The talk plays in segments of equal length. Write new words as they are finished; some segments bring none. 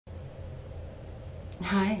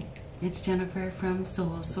Hi, it's Jennifer from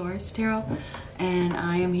Soul Source Tarot, and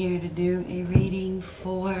I am here to do a reading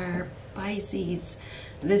for Pisces.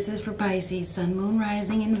 This is for Pisces, Sun, Moon,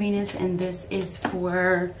 Rising, and Venus, and this is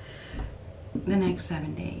for the next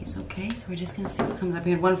 7 days, okay? So we're just going to see what comes up.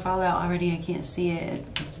 We had one fall out already. I can't see it.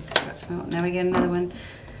 Oh, now we get another one.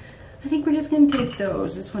 I think we're just going to take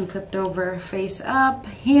those. This one flipped over, face up.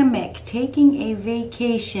 Hammock, taking a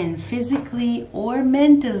vacation, physically or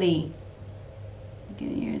mentally.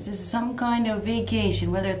 This is some kind of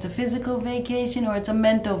vacation, whether it's a physical vacation or it's a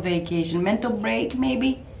mental vacation. Mental break,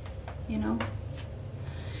 maybe, you know.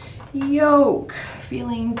 Yoke,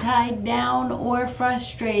 feeling tied down or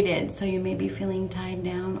frustrated. So you may be feeling tied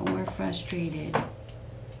down or frustrated.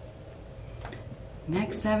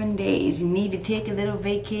 Next 7 days, you need to take a little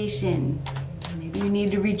vacation. Maybe you need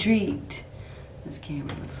to retreat. This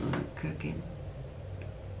camera looks a little crooked.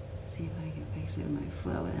 See if I can fix it with my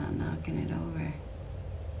foot without knocking it over.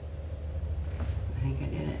 I think I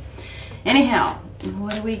did it. Anyhow,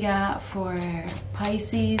 what do we got for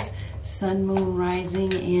Pisces, Sun, Moon,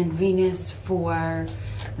 Rising, and Venus for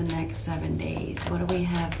the next 7 days? What do we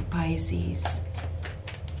have for Pisces?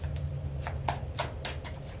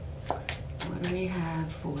 What do we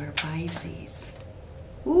have for Pisces?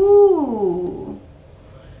 Ooh!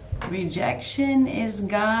 Rejection is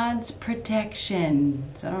God's protection.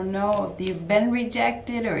 So I don't know if you've been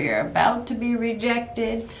rejected or you're about to be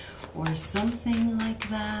rejected or something like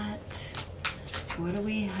that. What do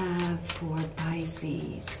we have for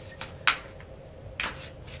Pisces?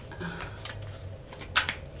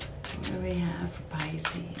 What do we have for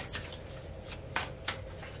Pisces?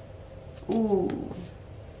 Ooh.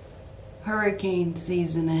 Hurricane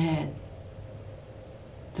season ahead.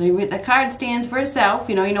 So the card stands for itself.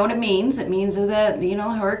 You know what it means. It means that, you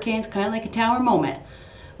know, hurricane's kind of like a tower moment.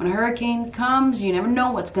 When a hurricane comes, you never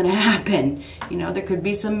know what's going to happen. You know, there could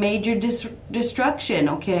be some major destruction,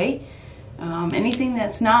 okay? Anything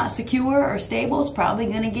that's not secure or stable is probably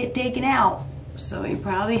going to get taken out. So you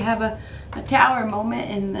probably have a tower moment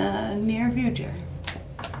in the near future.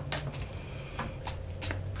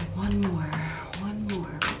 One more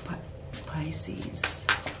Pisces.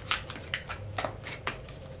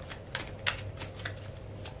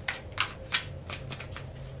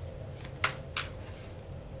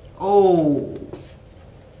 Oh,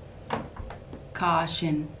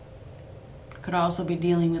 caution. Could also be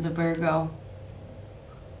dealing with a Virgo.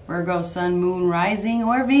 Virgo, Sun, Moon, Rising,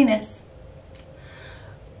 or Venus.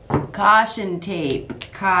 Caution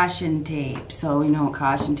tape. Caution tape. So, you know what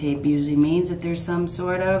caution tape usually means? That there's some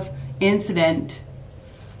sort of incident.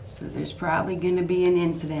 So there's probably going to be an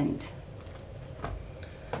incident.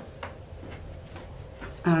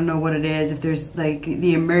 I don't know what it is, if there's like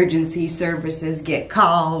the emergency services get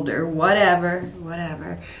called or whatever.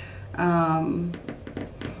 You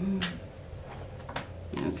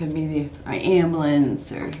know, it could be the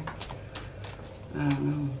ambulance or I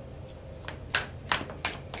don't know,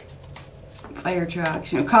 fire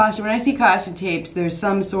trucks. You know, caution. When I see caution tapes, there's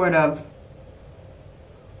some sort of,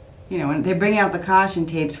 you know, when they bring out the caution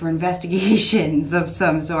tapes for investigations of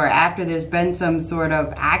some sort after there's been some sort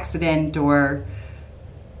of accident or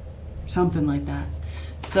something like that.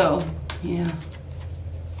 So, yeah.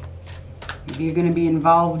 Maybe you're going to be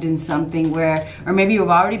involved in something where, or maybe you've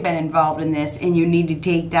already been involved in this and you need to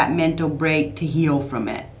take that mental break to heal from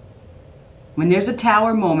it. When there's a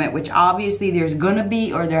tower moment, which obviously there's going to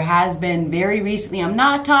be, or there has been very recently, I'm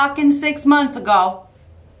not talking 6 months ago.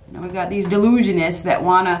 You know, we got these delusionists that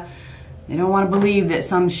they don't want to believe that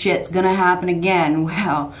some shit's going to happen again.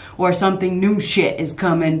 Well, or something new shit is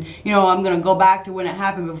coming. You know, I'm going to go back to when it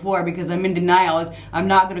happened before because I'm in denial. I'm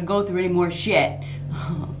not going to go through any more shit.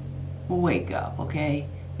 Well, wake up, okay?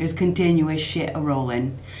 There's continuous shit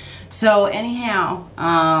a-rolling. So, anyhow,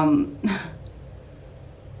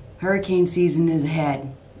 hurricane season is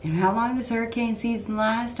ahead. And how long does hurricane season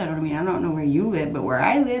last? I don't know where you live, but where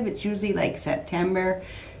I live, it's usually like September,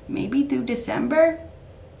 maybe through December.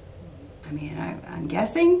 I mean, I'm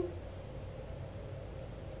guessing.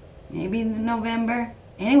 Maybe in November.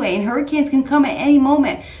 Anyway, and hurricanes can come at any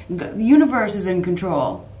moment. The universe is in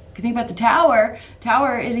control. If you think about the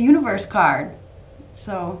tower is a universe card.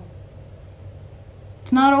 So,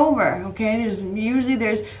 it's not over, okay? Usually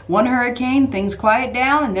there's one hurricane, things quiet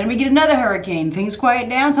down, and then we get another hurricane, things quiet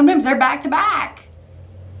down. Sometimes they're back to back.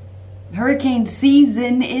 Hurricane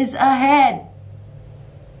season is ahead.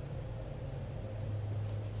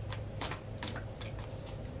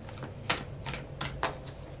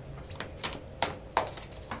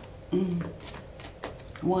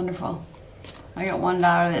 Wonderful. I got one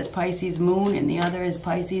daughter that's Pisces moon and the other is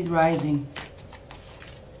Pisces rising.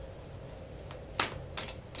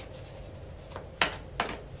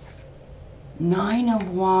 Nine of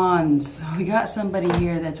Wands. We got somebody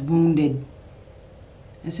here that's wounded.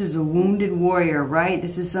 This is a wounded warrior, right?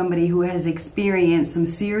 This is somebody who has experienced some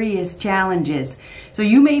serious challenges. So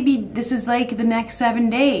you may be, this is like the next 7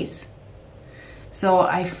 days. So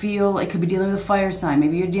I feel it could be dealing with a fire sign.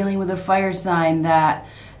 Maybe you're dealing with a fire sign that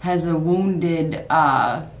has a wounded,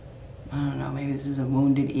 I don't know, maybe this is a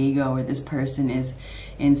wounded ego, or this person is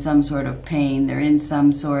in some sort of pain. They're in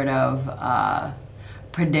some sort of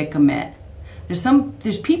predicament.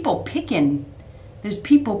 There's people picking. There's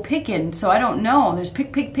people picking, so I don't know. There's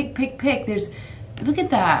pick. There's, look at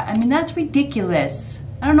that. I mean, that's ridiculous.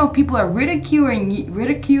 I don't know if people are ridiculing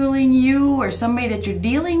you or somebody that you're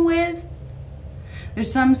dealing with.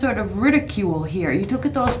 There's some sort of ridicule here. You look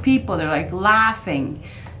at those people, they're like laughing.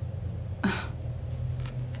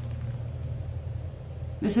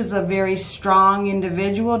 This is a very strong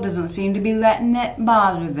individual, doesn't seem to be letting it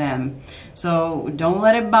bother them. So don't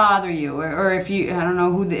let it bother you. Or if you, I don't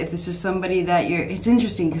know who, if this is somebody that you're, it's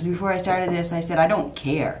interesting because before I started this, I said, I don't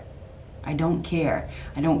care. I don't care.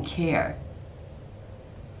 I don't care.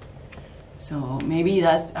 So maybe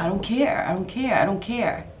that's, I don't care. I don't care. I don't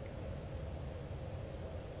care.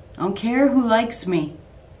 I don't care who likes me.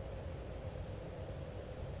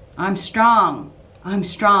 I'm strong. I'm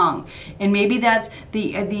strong. And maybe that's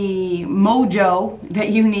the mojo that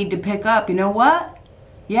you need to pick up. You know what?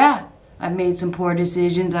 Yeah, I've made some poor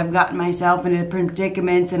decisions. I've gotten myself into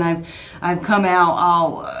predicaments, and I've come out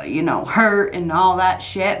all, you know, hurt and all that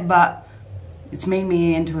shit, but it's made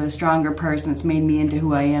me into a stronger person. It's made me into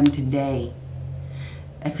who I am today.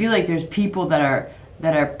 I feel like there's people that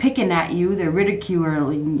are picking at you, they're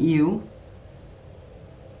ridiculing you,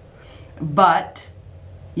 but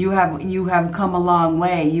you have come a long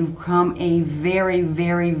way. You've come a very,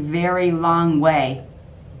 very, very long way.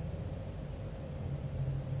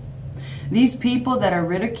 These people that are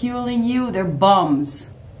ridiculing you, they're bums.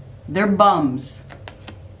 They're bums.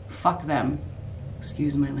 Fuck them.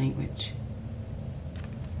 Excuse my language.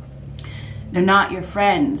 They're not your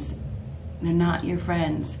friends. They're not your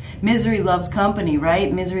friends. Misery loves company,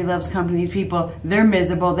 right? Misery loves company. These people, they're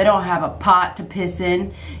miserable. They don't have a pot to piss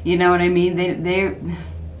in. You know what I mean? They're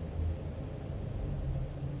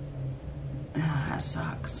that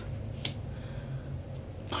sucks.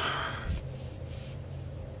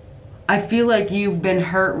 I feel like you've been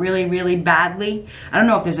hurt really, really badly. I don't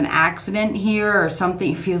know if there's an accident here or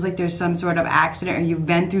something. It feels like there's some sort of accident, or you've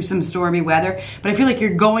been through some stormy weather. But I feel like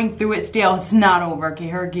you're going through it still. It's not over. Okay,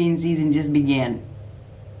 hurricane season just began.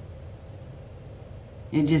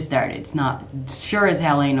 It just started. It's not, sure as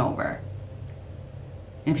hell ain't over.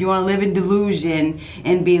 If you want to live in delusion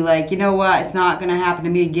and be like, you know what, it's not going to happen to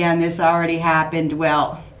me again. This already happened.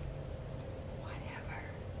 Well, whatever.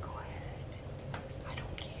 Go ahead. I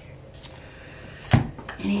don't care.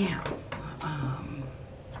 Anyhow,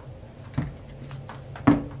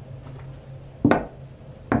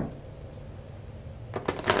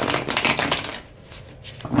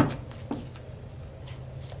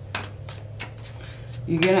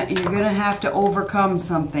 you're gonna have to overcome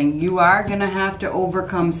something. You are gonna have to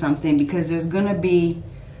overcome something, because there's gonna be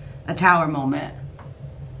a tower moment,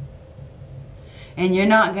 and you're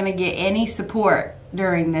not gonna get any support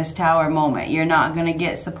during this tower moment. You're not gonna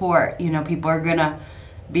get support. You know, people are gonna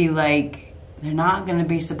be like, they're not gonna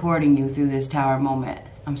be supporting you through this tower moment.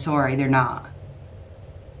 I'm sorry, they're not.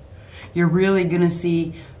 You're really gonna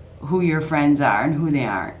see who your friends are and who they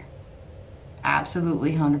aren't.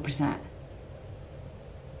 Absolutely, 100%.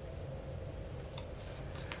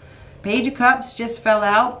 Page of Cups just fell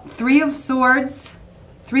out. Three of Swords,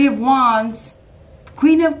 Three of Wands,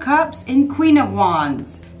 Queen of Cups, and Queen of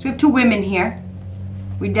Wands. So we have two women here.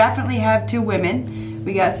 We definitely have two women.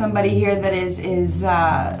 We got somebody here that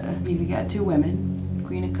we got two women.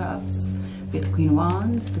 Queen of Cups. We have the Queen of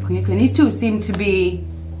Wands, the Queen of Cups. These two seem to be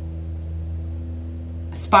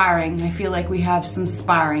sparring. I feel like we have some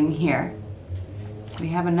sparring here. We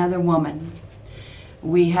have another woman.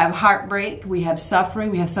 We have heartbreak, we have suffering,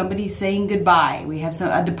 we have somebody saying goodbye, we have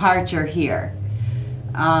a departure here.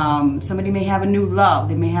 Somebody may have a new love,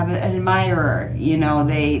 they may have an admirer, you know,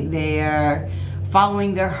 they are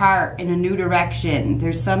following their heart in a new direction.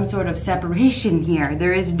 There's some sort of separation here.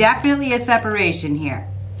 There is definitely a separation here.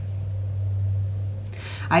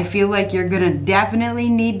 I feel like you're gonna definitely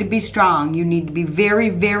need to be strong. You need to be very,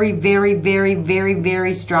 very, very, very, very,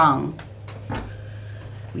 very strong.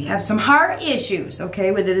 We have some heart issues,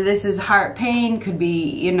 okay? Whether this is heart pain, could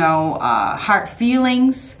be, you know, heart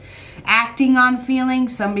feelings, acting on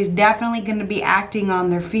feelings. Somebody's definitely going to be acting on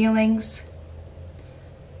their feelings.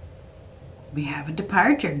 We have a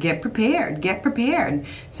departure. Get prepared. Get prepared.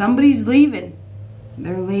 Somebody's leaving.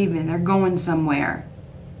 They're leaving. They're going somewhere.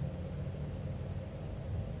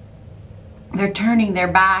 They're turning their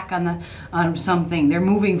back on something. They're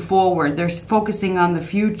moving forward. They're focusing on the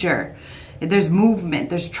future. There's movement.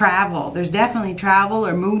 There's travel. There's definitely travel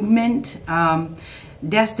or movement.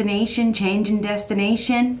 Destination, change in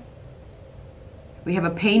destination. We have a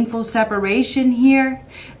painful separation here.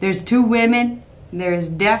 There's two women. There's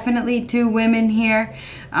definitely two women here.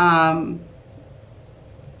 I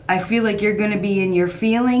feel like you're going to be in your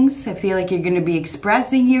feelings. I feel like you're going to be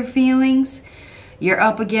expressing your feelings. You're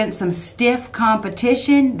up against some stiff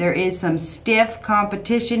competition. There is some stiff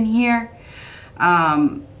competition here.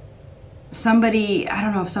 Somebody, I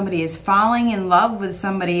don't know if somebody is falling in love with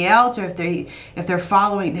somebody else, or if they're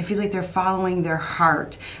following, it feels like they're following their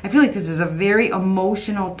heart. I feel like this is a very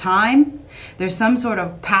emotional time. There's some sort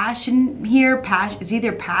of passion here. It's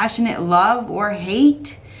either passionate love or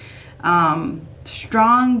hate.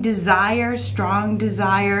 Strong desire,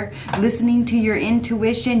 listening to your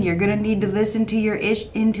intuition. You're going to need to listen to your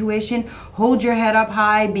intuition. Hold your head up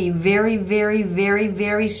high. Be very, very, very,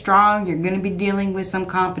 very strong. You're going to be dealing with some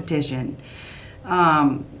competition.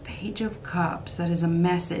 Page of Cups. That is a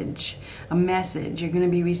message. A message. You're going to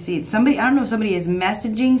be received. Somebody, I don't know if somebody is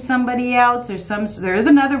messaging somebody else. There is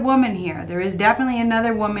another woman here. There is definitely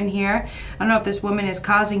another woman here. I don't know if this woman is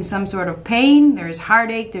causing some sort of pain. There's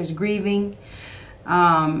heartache. There's grieving.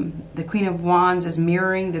 The Queen of Wands is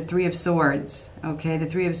mirroring the Three of Swords. Okay, the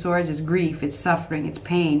Three of Swords is grief, it's suffering, it's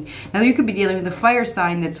pain. Now you could be dealing with a fire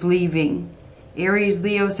sign that's leaving. Aries,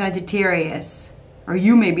 Leo, Sagittarius. Or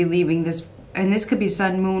you may be leaving this, and this could be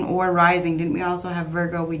Sun, Moon, or Rising. Didn't we also have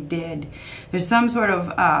Virgo? We did. There's some sort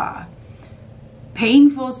of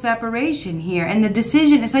painful separation here, and the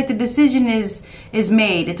decision, it's like the decision is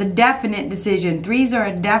made. It's a definite decision. Threes are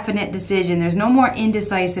a definite decision. There's no more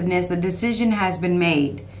indecisiveness. The decision has been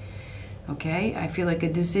made. Okay, I feel like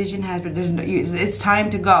a decision has been, it's time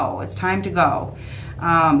to go. It's time to go.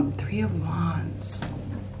 Three of Wands.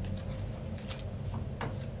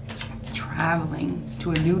 Traveling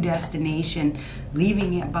to a new destination,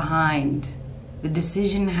 leaving it behind. The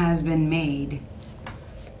decision has been made.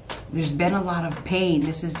 There's been a lot of pain.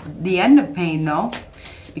 This is the end of pain, though,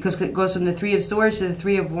 because it goes from the Three of Swords to the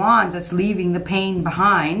Three of Wands. That's leaving the pain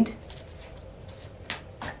behind.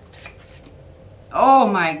 Oh,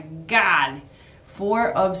 my God.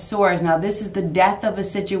 Four of Swords. Now, this is the death of a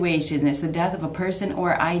situation. It's the death of a person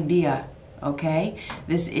or idea, okay?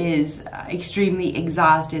 This is extremely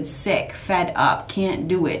exhausted, sick, fed up, can't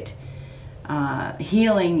do it.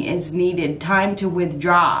 Healing is needed. Time to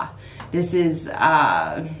withdraw. This is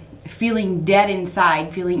feeling dead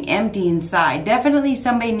inside, feeling empty inside. Definitely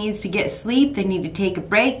somebody needs to get sleep. They need to take a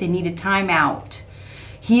break. They need a time out.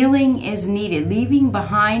 Healing is needed. Leaving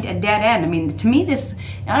behind a dead end. I mean, to me, this,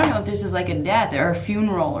 I don't know if this is like a death or a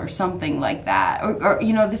funeral or something like that. Or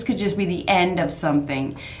you know, this could just be the end of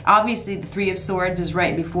something. Obviously, the Three of Swords is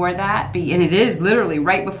right before that. And it is literally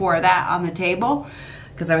right before that on the table,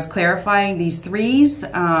 because I was clarifying these threes.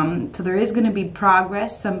 So there is going to be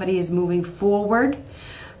progress. Somebody is moving forward.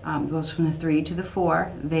 Goes from the 3 to the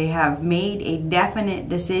 4. They have made a definite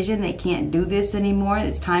decision. They can't do this anymore.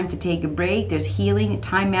 It's time to take a break. There's healing.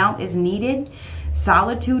 Time out is needed.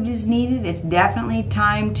 Solitude is needed. It's definitely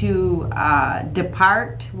time to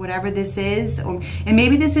depart, whatever this is. And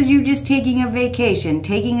maybe this is you just taking a vacation,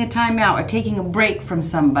 taking a time out, or taking a break from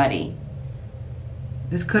somebody.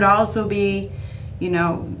 This could also be, you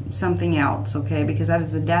know, something else, okay? Because that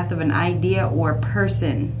is the death of an idea or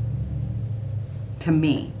person. To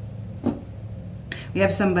me, we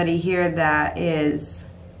have somebody here that is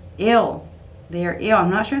ill. They're ill.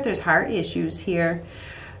 I'm not sure if there's heart issues here.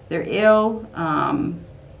 They're ill,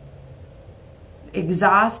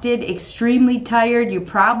 exhausted, extremely tired. You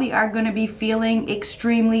probably are going to be feeling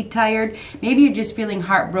extremely tired. Maybe you're just feeling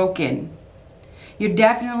heartbroken. You're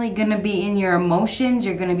definitely going to be in your emotions.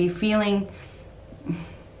 You're going to be feeling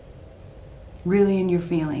really in your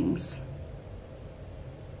feelings.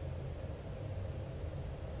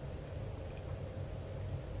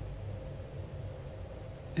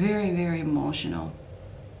 Very, very emotional.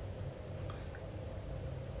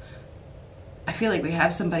 I feel like we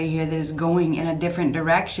have somebody here that is going in a different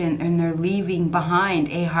direction, and they're leaving behind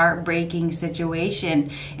a heartbreaking situation,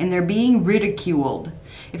 and they're being ridiculed.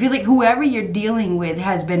 It feels like whoever you're dealing with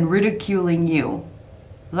has been ridiculing you,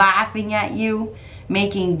 laughing at you,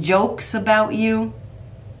 making jokes about you,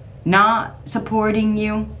 not supporting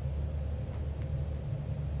you.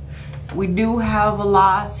 We do have a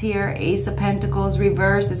loss here. Ace of Pentacles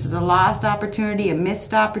reversed. This is a lost opportunity, a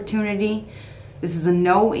missed opportunity. This is a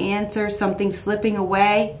no answer, something slipping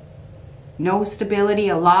away. No stability,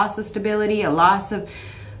 a loss of stability, a loss of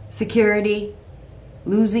security,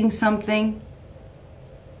 losing something.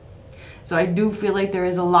 So I do feel like there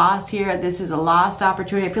is a loss here. This is a lost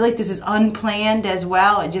opportunity. I feel like this is unplanned as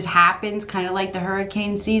well. It just happens, kind of like the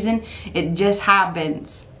hurricane season. It just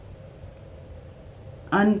happens.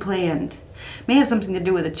 Unplanned. May have something to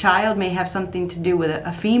do with a child, may have something to do with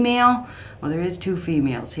a female. Well, there is two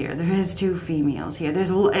females here. There is two females here.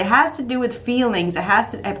 It has to do with feelings.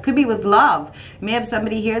 It could be with love. You may have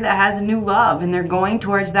somebody here that has a new love and they're going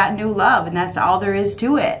towards that new love, and that's all there is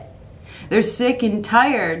to it. They're sick and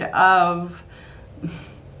tired of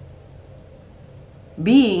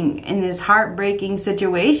being in this heartbreaking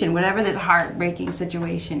situation, whatever this heartbreaking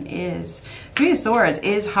situation is. Three of Swords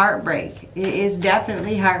is heartbreak. It is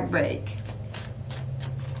definitely heartbreak.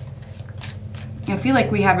 I feel like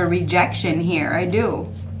we have a rejection here. I do.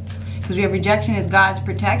 Because we have rejection as God's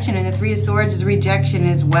protection, and the Three of Swords is rejection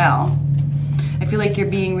as well. I feel like you're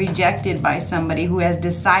being rejected by somebody who has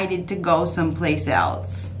decided to go someplace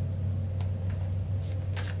else.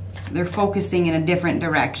 They're focusing in a different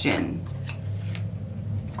direction.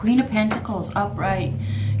 Queen of Pentacles, upright.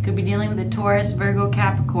 Could be dealing with a Taurus, Virgo,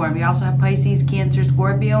 Capricorn. We also have Pisces, Cancer,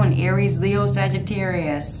 Scorpio, and Aries, Leo,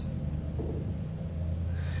 Sagittarius.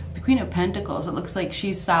 The Queen of Pentacles, it looks like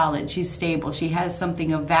she's solid, she's stable, she has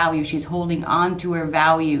something of value, she's holding on to her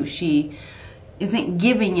value, she isn't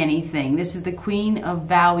giving anything. This is the Queen of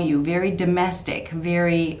Value, very domestic,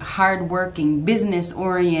 very hardworking,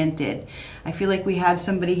 business-oriented. I feel like we have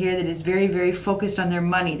somebody here that is very, very focused on their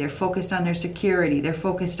money. They're focused on their security. They're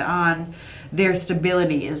focused on their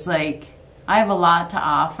stability. It's like, I have a lot to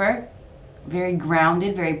offer. Very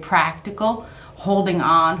grounded, very practical, holding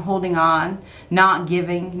on, not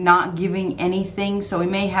giving anything. So we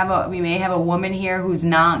may have a woman here who's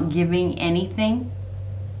not giving anything.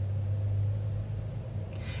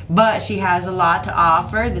 But she has a lot to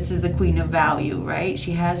offer. This is the Queen of Value, right?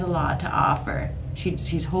 She has a lot to offer.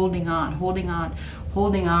 She's holding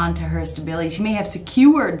on to her stability. She may have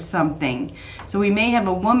secured something. So we may have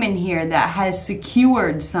a woman here that has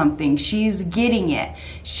secured something. She's getting it.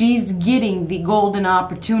 She's getting the golden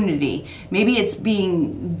opportunity. Maybe it's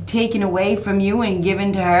being taken away from you and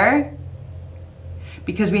given to her.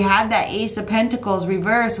 Because we had that Ace of Pentacles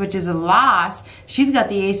reverse, which is a loss. She's got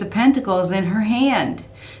the Ace of Pentacles in her hand.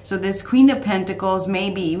 So this Queen of Pentacles may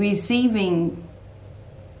be receiving.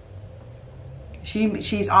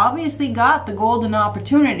 She's obviously got the golden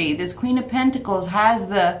opportunity. This Queen of Pentacles has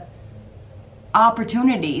the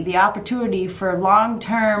opportunity for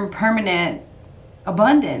long-term, permanent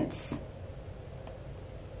abundance.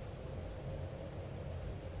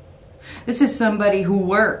 This is somebody who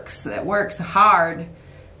works hard,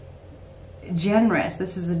 generous.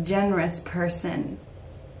 This is a generous person.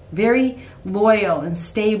 Very loyal and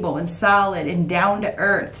stable and solid and down to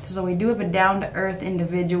earth. So we do have a down to earth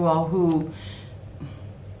individual who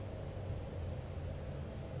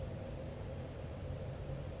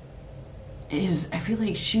I feel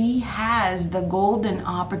like she has the golden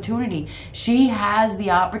opportunity. She has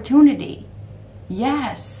the opportunity.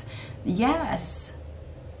 Yes. Yes.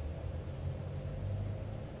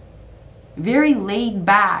 Very laid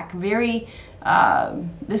back, very,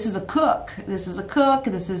 this is a cook. This is a cook.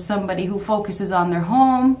 This is somebody who focuses on their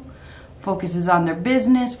home, focuses on their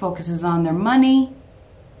business, focuses on their money,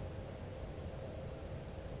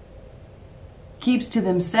 keeps to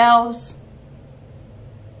themselves.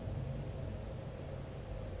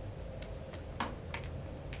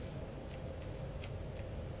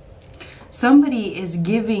 Somebody is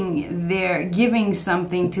giving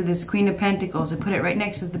something to this Queen of Pentacles. I put it right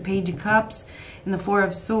next to the Page of Cups and the Four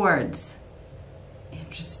of Swords.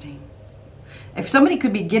 Interesting. If somebody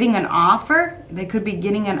could be getting an offer, they could be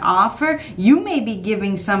getting an offer. You may be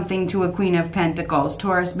giving something to a Queen of Pentacles,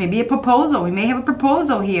 Taurus. Maybe a proposal. We may have a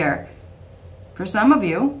proposal here. For some of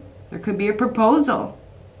you, there could be a proposal.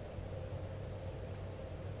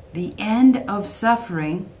 The end of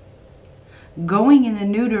suffering. Going in the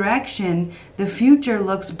new direction, the future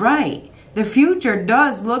looks bright. The future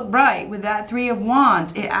does look bright with that Three of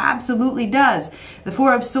Wands. It absolutely does. The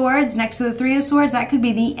Four of Swords next to the Three of Swords, that could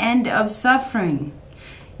be the end of suffering.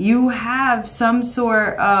 You have some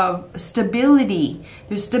sort of stability.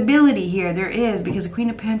 There's stability here. There is, because the Queen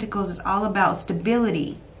of Pentacles is all about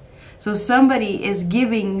stability. So somebody is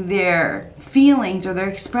giving their feelings, or they're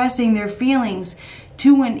expressing their feelings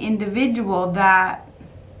to an individual that,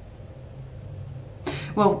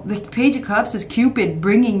 well, the Page of Cups is Cupid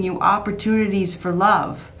bringing you opportunities for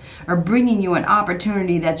love, or bringing you an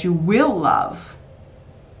opportunity that you will love.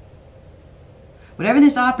 Whatever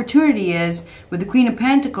this opportunity is with the Queen of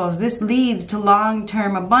Pentacles, this leads to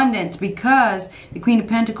long-term abundance because the Queen of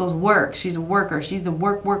Pentacles works. She's a worker. She's the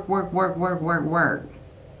work. Work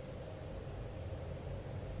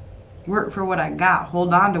for what I got.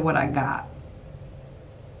 Hold on to what I got.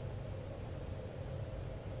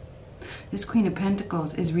 This Queen of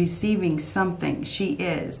Pentacles is receiving something. She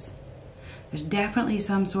is. There's definitely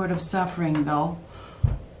some sort of suffering, though.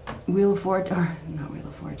 Wheel of Fortune, or not Wheel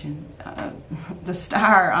of Fortune, the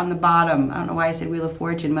star on the bottom. I don't know why I said Wheel of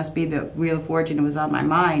Fortune. Must be the Wheel of Fortune. It was on my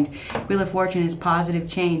mind. Wheel of Fortune is positive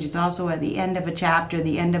change. It's also at the end of a chapter,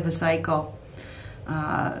 the end of a cycle.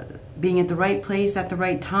 Being at the right place at the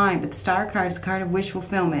right time. But the star card is a card of wish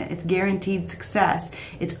fulfillment. It's guaranteed success.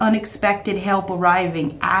 It's unexpected help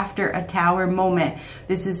arriving after a tower moment.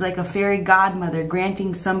 This is like a fairy godmother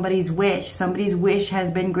granting somebody's wish. Somebody's wish has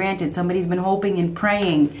been granted. Somebody's been hoping and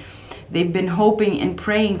praying. They've been hoping and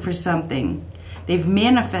praying for something. They've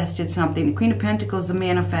manifested something. The Queen of Pentacles is a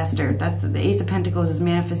manifester. That's the Ace of Pentacles is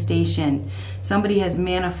manifestation. Somebody has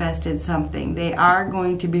manifested something. They are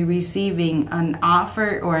going to be receiving an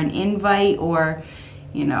offer or an invite or,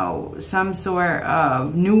 you know, some sort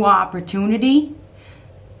of new opportunity.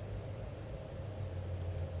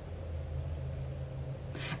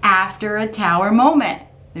 After a tower moment.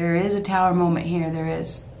 There is a tower moment here. There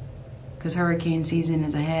is. Because hurricane season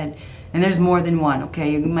is ahead. And there's more than one,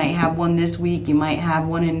 okay? You might have one this week. You might have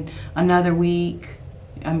one in another week.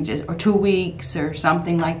 Or 2 weeks or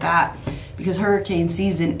something like that. Because hurricane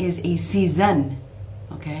season is a season,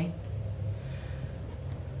 okay?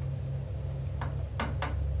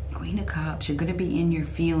 Queen of Cups, you're going to be in your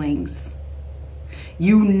feelings.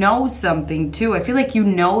 You know something, too. I feel like you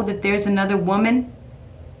know that there's another woman.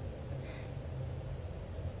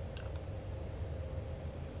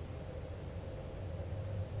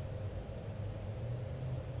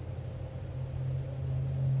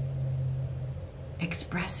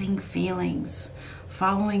 Expressing feelings,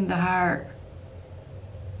 following the heart.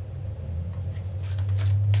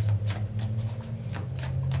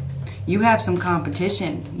 You have some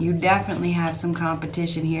competition. You definitely have some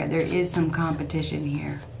competition here. There is some competition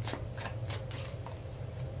here.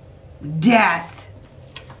 Death.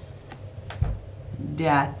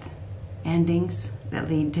 Death. Endings that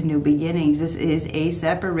lead to new beginnings. This is a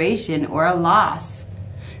separation or a loss.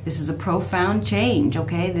 This is a profound change,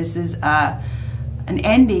 okay? This is an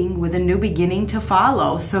ending with a new beginning to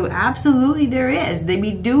follow. So absolutely there is.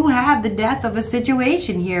 We do have the death of a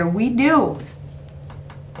situation here. We do.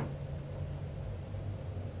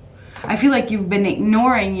 I feel like you've been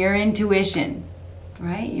ignoring your intuition,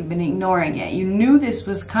 right? You've been ignoring it. You knew this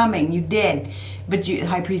was coming. You did. But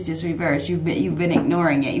High Priestess reverse, you've been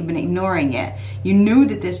ignoring it. You've been ignoring it. You knew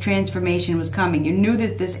that this transformation was coming. You knew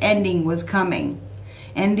that this ending was coming.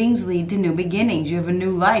 Endings lead to new beginnings. You have a new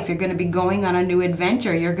life. You're going to be going on a new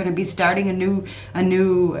adventure. You're going to be starting a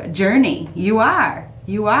new journey. You are.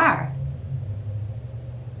 You are.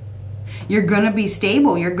 You're going to be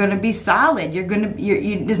stable. You're going to be solid.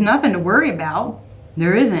 There's nothing to worry about.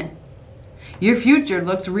 There isn't. Your future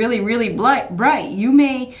looks really, really bright. You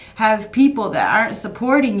may have people that aren't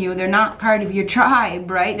supporting you. They're not part of your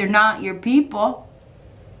tribe, right? They're not your people.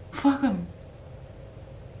 Fuck them.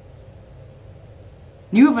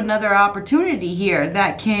 You have another opportunity here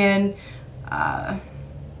that can, I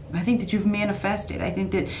think that you've manifested. I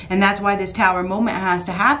think that, and that's why this tower moment has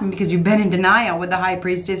to happen, because you've been in denial with the High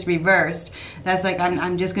Priestess reversed. That's like,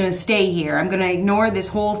 I'm just going to stay here. I'm going to ignore this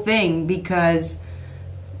whole thing because,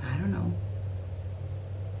 I don't know.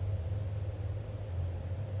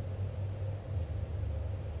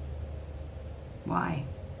 Why?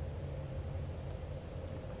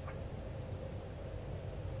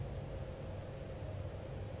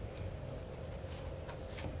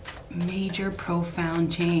 Major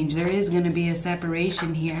profound change. There is going to be a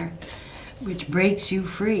separation here which breaks you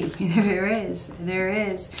free. There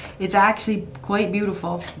is. It's actually quite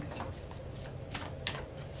beautiful.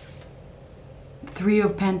 Three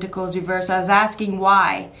of Pentacles reversed. I was asking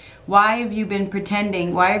why. Why have you been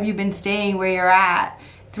pretending? Why have you been staying where you're at?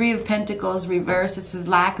 Three of Pentacles reversed. This is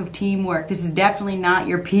lack of teamwork. This is definitely not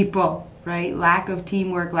your people, right? Lack of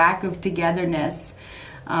teamwork, lack of togetherness.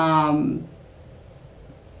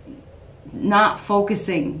 Not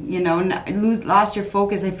focusing, you know, lost your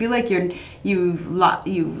focus. I feel like you've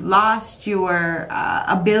lost your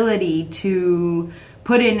ability to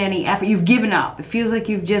put in any effort. You've given up. It feels like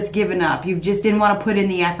you've just given up. You just didn't want to put in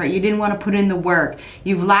the effort. You didn't want to put in the work.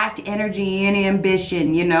 You've lacked energy and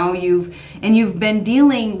ambition, you know. You've been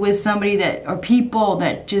dealing with somebody that, or people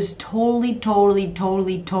that just totally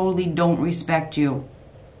don't respect you.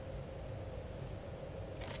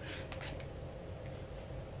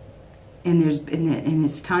 And and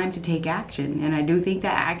it's time to take action. And I do think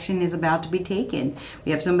that action is about to be taken.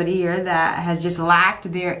 We have somebody here that has just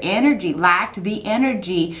lacked the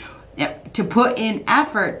energy to put in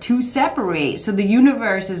effort to separate. So the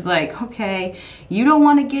universe is like, okay, you don't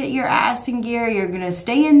want to get your ass in gear. You're going to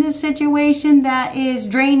stay in this situation that is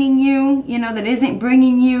draining you, that isn't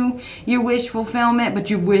bringing you your wish fulfillment, but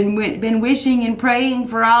you've been wishing and praying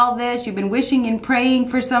for all this. You've been wishing and praying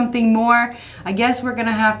for something more. I guess we're going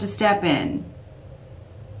to have to step in.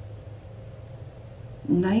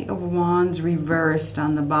 Knight of Wands reversed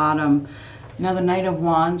on the bottom. Now the Knight of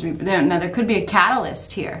Wands, now there could be a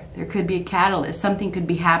catalyst here. There could be a catalyst. Something could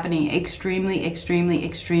be happening extremely, extremely,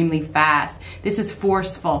 extremely fast. This is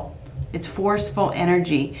forceful. It's forceful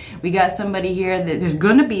energy. We got somebody here that there's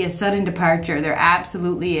going to be a sudden departure. There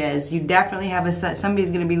absolutely is. You definitely have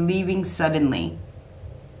somebody's going to be leaving suddenly.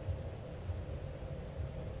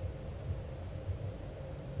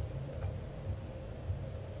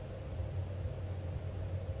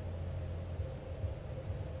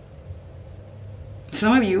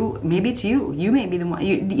 Some of you, maybe it's you. You may be the one.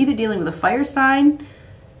 You're either dealing with a fire sign,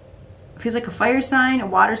 feels like a fire sign, a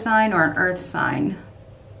water sign, or an earth sign.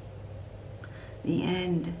 The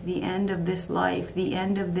end of this life, the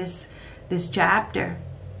end of this chapter.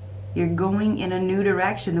 You're going in a new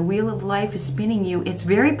direction. The wheel of life is spinning you. It's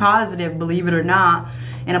very positive, believe it or not,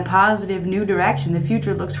 in a positive new direction. The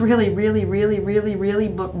future looks really, really, really, really, really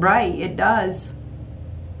bright. It does.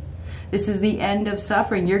 This is the end of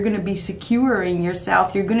suffering. You're going to be securing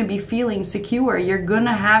yourself. You're going to be feeling secure. You're going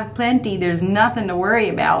to have plenty. There's nothing to worry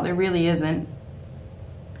about. There really isn't.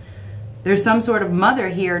 There's some sort of mother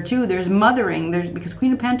here too. There's mothering. Because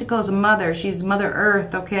Queen of Pentacles is a mother. She's Mother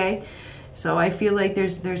Earth, okay? So I feel like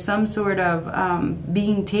there's some sort of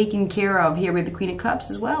being taken care of here with the Queen of Cups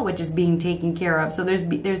as well, which is being taken care of. So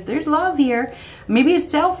there's love here. Maybe it's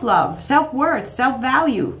self-love, self-worth,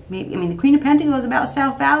 self-value. Maybe, the Queen of Pentacles is about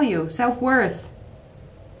self-value, self-worth.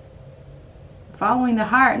 Following the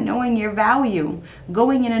heart, knowing your value,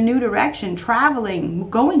 going in a new direction, traveling,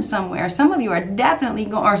 going somewhere. Some of you are definitely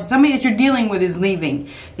going, or somebody that you're dealing with is leaving.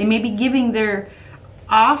 They may be giving their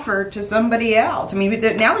offer to somebody else.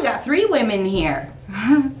 Now we got 3 women here.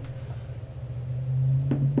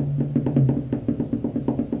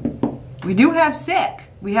 We do have sick.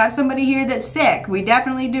 We have somebody here that's sick. We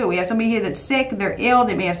definitely do. We have somebody here that's sick. They're ill.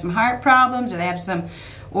 They may have some heart problems, or they have some,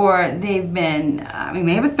 or they've been, we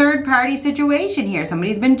may have a third party situation here.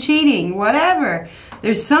 Somebody's been cheating, whatever.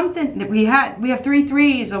 There's something that we have 3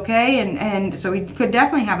 threes, okay? And so we could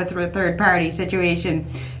definitely have a third party situation.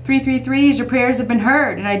 3 threes, your prayers have been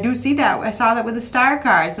heard. And I do see that. I saw that with the star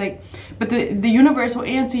cards. Like, but the universe will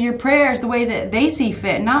answer your prayers the way that they see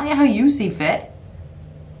fit, not how you see fit.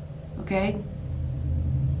 Okay?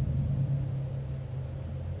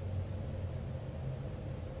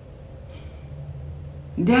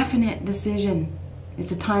 Definite decision.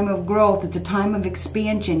 It's a time of growth. It's a time of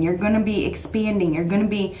expansion. You're going to be expanding. You're going to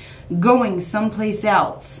be going someplace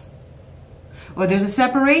else. Or there's a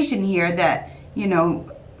separation here that,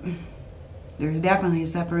 there's definitely a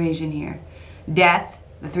separation here. Death,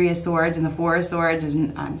 the 3 of Swords and the 4 of Swords,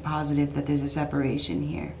 I'm positive that there's a separation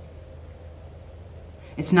here.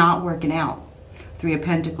 It's not working out. 3 of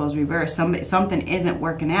Pentacles reversed. Something isn't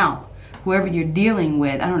working out. Whoever you're dealing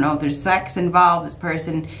with, I don't know if there's sex involved. This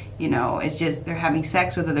person, it's just they're having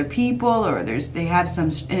sex with other people, or they have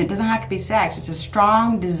some, and it doesn't have to be sex. It's a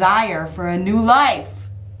strong desire for a new life.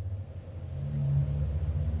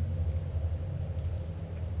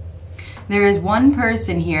 There is one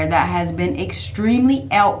person here that has been extremely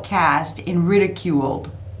outcast and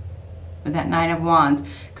ridiculed with that 9 of Wands.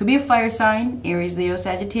 Could be a fire sign, Aries, Leo,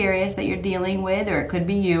 Sagittarius, that you're dealing with, or it could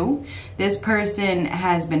be you. This person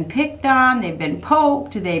has been picked on, they've been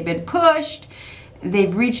poked, they've been pushed.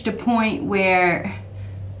 They've reached a point where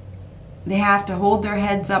they have to hold their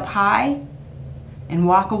heads up high and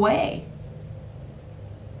walk away.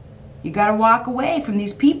 You got to walk away from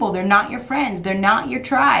these people. They're not your friends. They're not your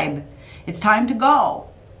tribe. It's time to go.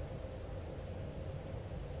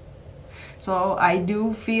 So I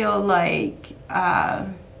do feel like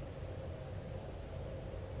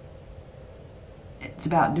it's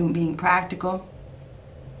about being practical,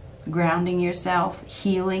 grounding yourself,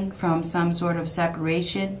 healing from some sort of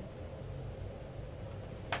separation.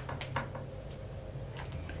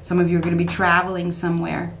 Some of you are going to be traveling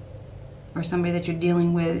somewhere, or somebody that you're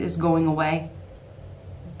dealing with is going away.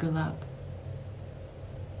 Good luck.